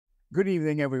Good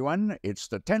evening, everyone. It's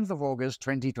the 10th of August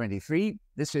 2023.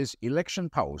 This is Election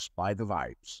Pulse by The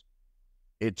Vibes.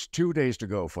 It's 2 days to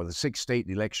go for the six state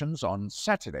elections on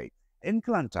Saturday. In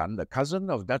Kelantan, the cousin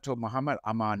of Dato Muhammad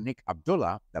Amar Nik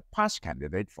Abdullah, the past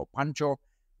candidate for Pancho,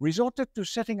 resorted to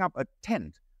setting up a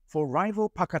tent for rival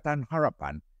Pakatan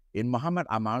Harapan in Muhammad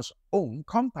Amar's own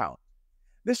compound.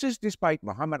 This is despite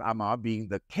Muhammad Amar being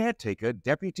the caretaker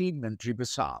Deputy Menteri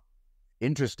Besar.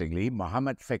 Interestingly,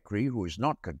 Muhammad Fekri, who is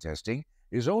not contesting,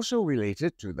 is also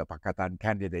related to the Pakatan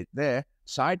candidate there,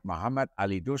 Syed Muhammad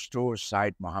Ali Dostor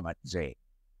Syed Muhammad Zain.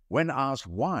 When asked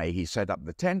why he set up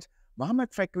the tent, Muhammad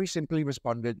Fekri simply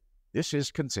responded, "This is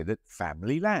considered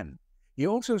family land." He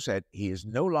also said he is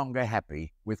no longer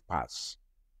happy with PAS.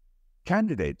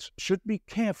 Candidates should be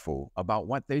careful about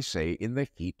what they say in the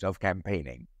heat of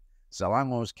campaigning.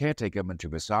 Selangor's caretaker Menteri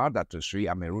Besar, Dato Sri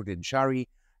Amiruddin Shari,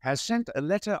 has sent a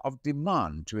letter of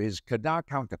demand to his Kedah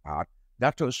counterpart,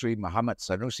 Dato Sri Muhammad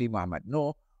Sanusi Muhammad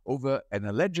Noor, over an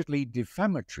allegedly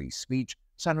defamatory speech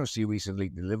Sanusi recently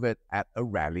delivered at a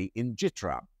rally in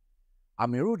Jitra.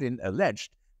 Amiruddin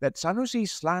alleged that Sanusi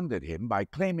slandered him by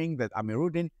claiming that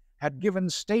Amiruddin had given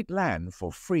state land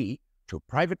for free to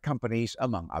private companies,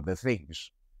 among other things.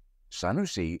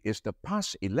 Sanusi is the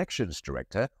past elections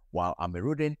director, while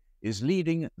Amiruddin is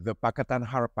leading the Pakatan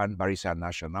Harapan Barisan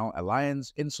Nasional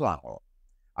Alliance in Selangor.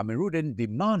 Amiruddin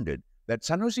demanded that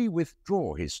Sanusi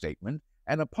withdraw his statement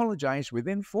and apologize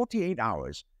within 48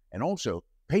 hours and also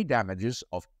pay damages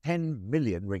of 10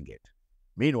 million ringgit.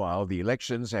 Meanwhile, the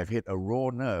elections have hit a raw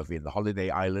nerve in the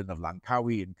holiday island of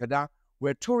Langkawi in Kedah,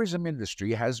 where tourism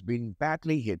industry has been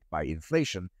badly hit by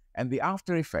inflation and the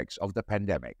after effects of the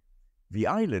pandemic. The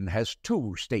island has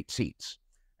 2 state seats,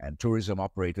 and tourism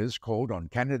operators called on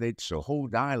candidates to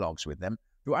hold dialogues with them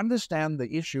to understand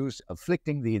the issues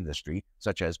afflicting the industry,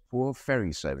 such as poor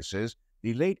ferry services,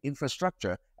 delayed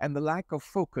infrastructure, and the lack of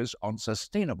focus on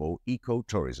sustainable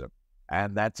eco-tourism.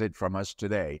 And that's it from us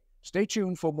today. Stay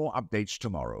tuned for more updates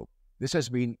tomorrow. This has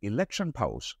been Election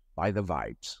Pulse by The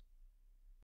Vibes.